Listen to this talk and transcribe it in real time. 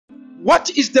What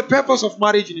is the purpose of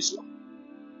marriage in Islam?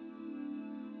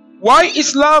 Why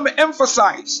Islam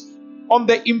emphasizes on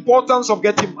the importance of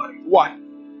getting married? Why?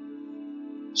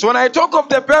 So when I talk of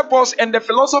the purpose and the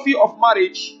philosophy of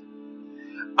marriage,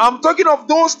 I'm talking of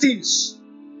those things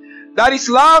that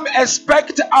Islam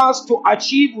expects us to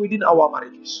achieve within our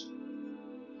marriages.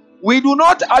 We do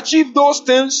not achieve those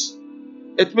things,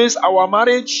 it means our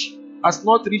marriage has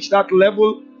not reached that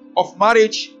level of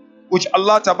marriage which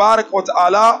Allah Tabarak wa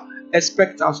Ta'ala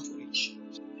expects us to reach.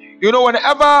 You know,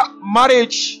 whenever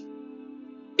marriage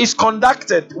is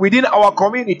conducted within our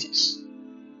communities,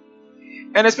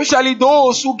 and especially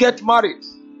those who get married,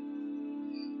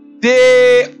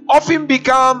 they often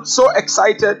become so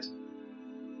excited,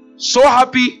 so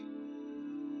happy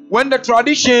when the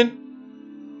tradition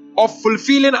of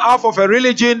fulfilling half of a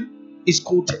religion is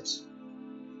quoted.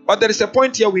 But there is a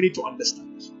point here we need to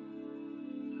understand.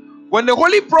 When the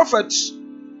Holy Prophet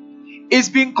is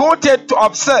being quoted to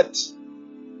have said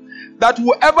that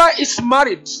whoever is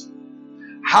married,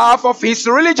 half of his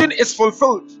religion is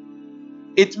fulfilled,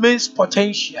 it means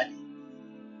potentially.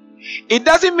 It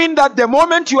doesn't mean that the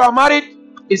moment you are married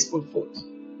is fulfilled.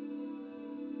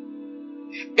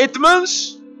 It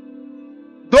means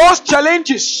those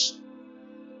challenges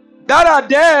that are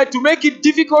there to make it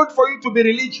difficult for you to be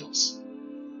religious,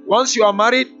 once you are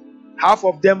married, half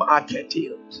of them are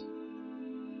curtailed.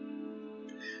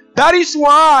 That is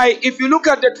why if you look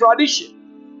at the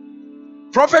tradition,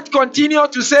 Prophet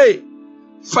continued to say,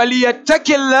 فَلْيَتَّكِ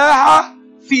اللَّهَ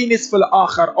فِي نِصْفِ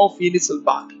الْآخَرِ or فِي نِصْفِ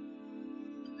الْبَاقِ.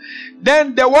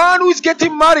 Then the one who is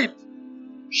getting married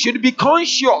should be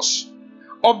conscious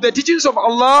of the teachings of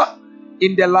Allah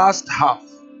in the last half.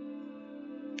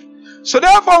 So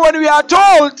therefore, when we are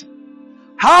told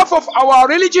half of our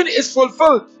religion is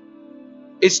fulfilled,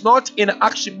 it's not in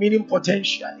action, meaning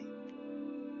potentially.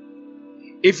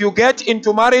 If you get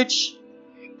into marriage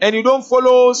and you don't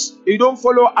follow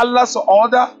Allah's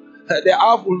order, the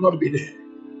half will not be there.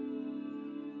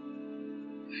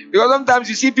 Because sometimes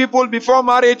you see people before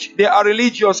marriage, they are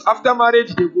religious. After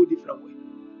marriage, they go different way.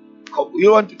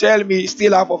 You want to tell me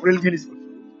still half of religion is fulfilled?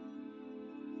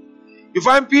 You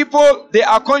find people, they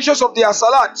are conscious of their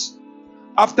salat.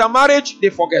 After marriage, they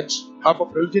forget. Half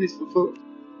of religion is fulfilled.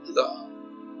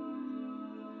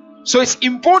 So it's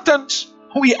important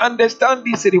we understand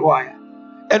this riwayah.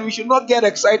 And we should not get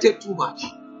excited too much.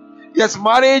 Yes,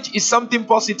 marriage is something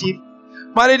positive.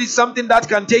 Marriage is something that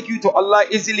can take you to Allah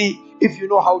easily if you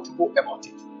know how to go about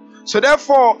it. So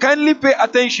therefore, kindly pay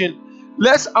attention.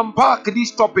 Let's unpack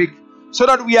this topic so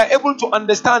that we are able to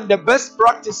understand the best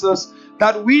practices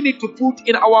that we need to put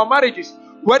in our marriages.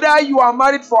 Whether you are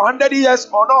married for 100 years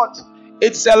or not,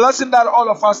 it's a lesson that all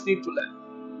of us need to learn.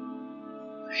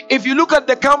 If you look at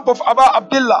the camp of Abu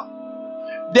Abdullah,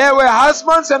 there were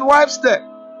husbands and wives there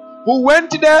who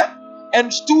went there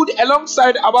and stood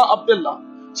alongside Abu Abdullah.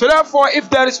 So therefore, if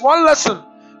there is one lesson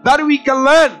that we can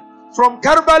learn from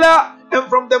Karbala and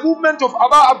from the movement of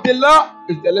Abu Abdullah,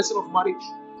 is the lesson of marriage.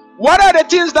 What are the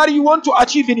things that you want to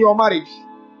achieve in your marriage?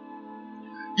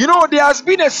 You know, there has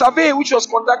been a survey which was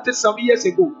conducted some years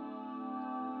ago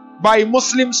by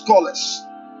Muslim scholars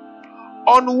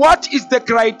on what is the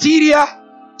criteria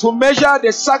to measure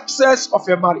the success of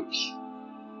a marriage.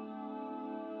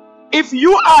 If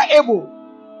you are able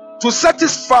to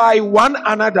satisfy one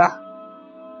another,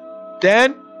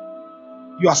 then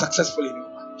you are successful in your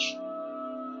marriage.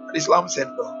 And Islam said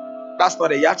no, that's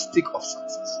not a yardstick of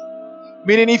success.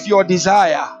 Meaning if your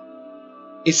desire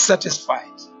is satisfied,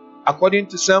 according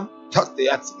to some, that's the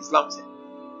yardstick. Islam said.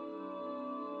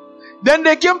 Then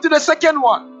they came to the second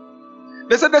one.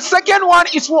 They said the second one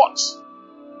is what?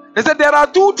 They said there are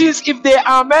two things, if they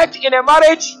are met in a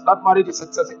marriage, that marriage is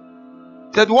successful.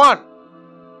 Said one,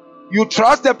 you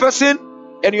trust the person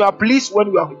and you are pleased when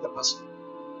you are with the person.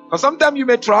 Because sometimes you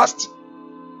may trust,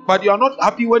 but you are not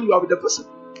happy when you are with the person.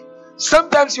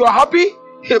 Sometimes you are happy,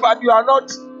 but you are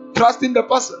not trusting the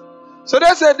person. So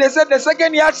they said the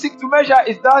second yardstick to measure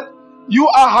is that you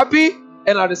are happy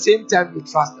and at the same time you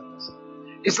trust the person.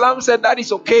 Islam said that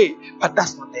is okay, but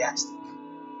that's not the yardstick.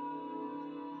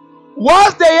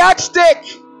 What's the yardstick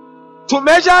to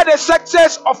measure the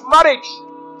success of marriage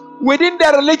within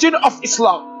the religion of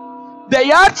Islam? The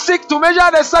yardstick to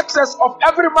measure the success of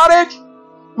every marriage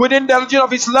within the religion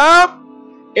of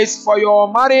Islam is for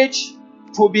your marriage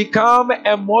to become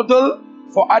a model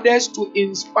for others to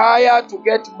inspire to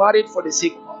get married for the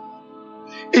sake of Allah.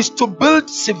 It's to build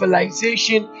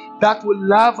civilization that will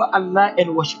love Allah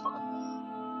and worship Allah.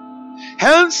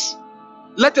 Hence,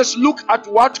 let us look at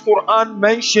what Quran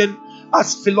mentioned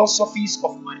as philosophies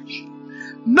of marriage.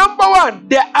 Number one,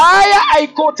 the ayah I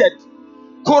quoted,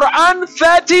 Quran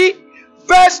 30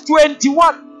 verse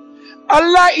 21,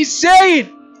 Allah is saying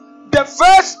the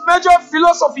first major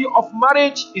philosophy of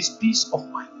marriage is peace of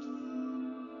mind.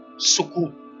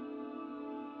 Sukun.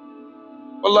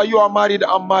 Allah, you are married,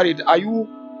 I'm married. Are you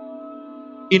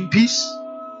in peace?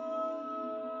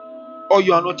 Or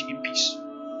you are not in peace?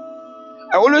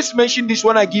 I always mention this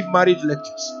when I give marriage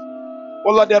lectures.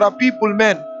 Allah, there are people,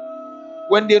 men,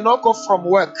 when they knock off from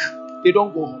work, they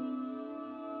don't go home.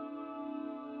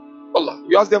 Allah,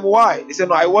 you ask them why? They say,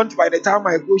 no, I want by the time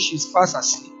I go, she's fast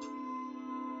asleep.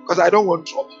 Because I don't want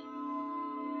trouble.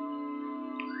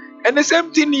 And the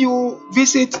same thing, you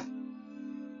visit,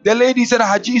 the lady said,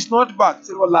 Haji is not back. He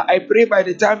said, Allah, I pray by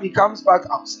the time he comes back,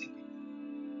 I'm sleeping.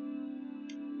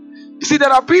 You see,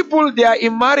 there are people, they are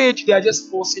in marriage, they are just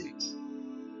forcing it.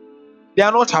 They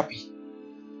are not happy.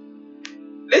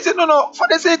 They say, no, for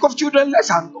the sake of children, let's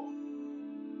hang on.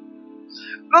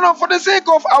 No, for the sake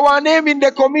of our name in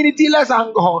the community, let's hang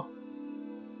on.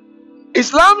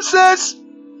 Islam says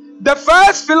the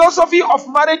first philosophy of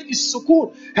marriage is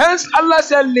sukun. Hence Allah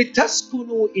said,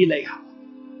 لِتَسْكُنُوا إِلَيْهَا,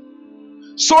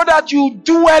 so that you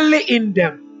dwell in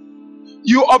them.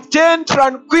 You obtain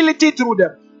tranquility through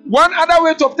them. One other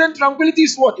way to obtain tranquility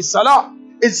is what? Is salah.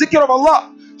 Is zikr of Allah.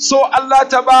 So Allah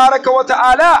Tabaraka wa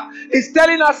Ta'ala is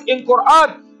telling us in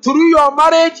Quran, through your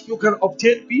marriage, you can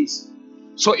obtain peace.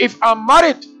 So if I'm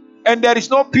married and there is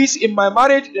no peace in my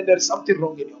marriage, then there is something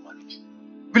wrong in your marriage.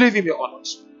 Believe in your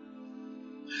honors.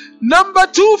 Number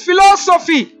 2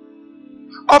 philosophy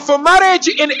of a marriage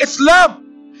in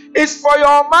Islam is for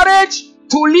your marriage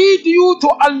to lead you to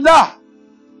Allah.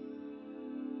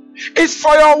 It's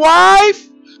for your wife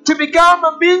to become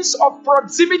a means of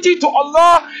proximity to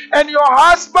Allah, and your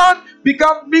husband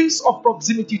become means of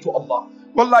proximity to Allah.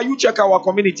 Wallah, you check our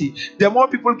community. The more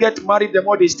people get married, the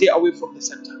more they stay away from the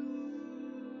center.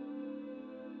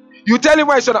 You tell him,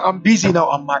 my son, I'm busy now,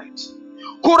 I'm married.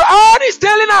 Quran is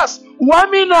telling us,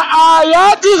 وَمِنَ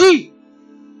آيَاتِهِ,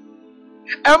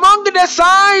 among the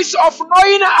signs of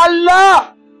knowing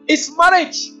Allah is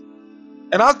marriage.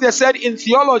 And as they said in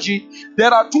theology,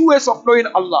 there are 2 ways of knowing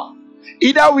Allah.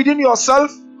 Either within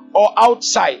yourself or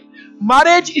outside.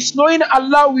 Marriage is knowing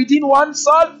Allah within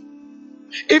oneself.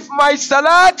 If my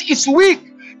salat is weak,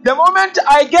 the moment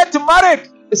I get married,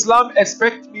 Islam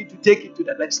expects me to take it to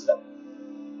the next level.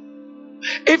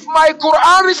 If my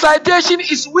Quran recitation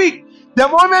is weak, the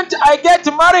moment I get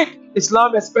married,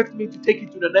 Islam expects me to take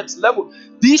it to the next level.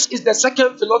 This is the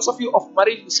second philosophy of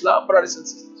marriage in Islam, brothers and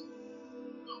sisters.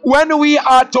 When we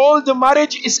are told the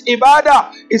marriage is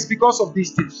ibadah, it's because of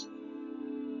these things.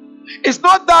 It's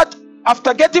not that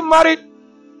after getting married,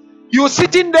 you're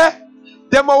sitting there,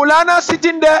 the Maulana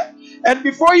sitting there, and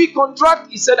before he contract,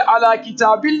 he said, Ala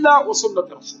kitabillah wa sunnat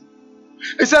rasul.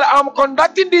 He said, I'm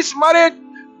conducting this marriage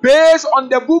based on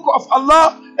the book of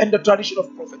Allah and the tradition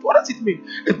of Prophet. What does it mean?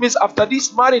 It means after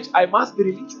this marriage, I must be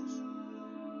religious.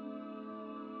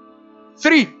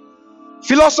 3,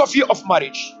 philosophy of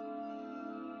marriage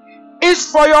is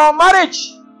for your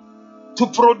marriage to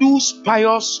produce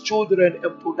pious children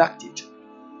and productive children.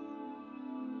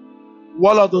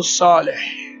 Waladun salih,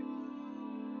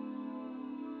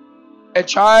 a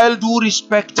child who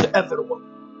respects everyone,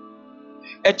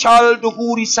 a child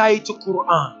who recites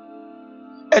Quran,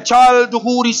 a child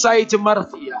who recites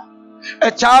Marthiyah,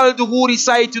 a child who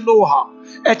recites Noha,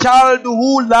 a child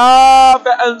who loves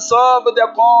and serves the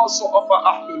cause of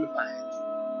Ahlelbayt.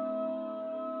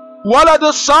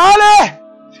 Waladun salih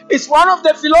is one of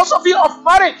the philosophy of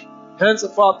marriage. Hence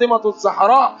Fatima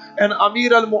al-Zahra and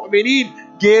Amir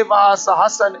al-Mu'mineen gave us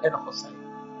Hassan and Hussein.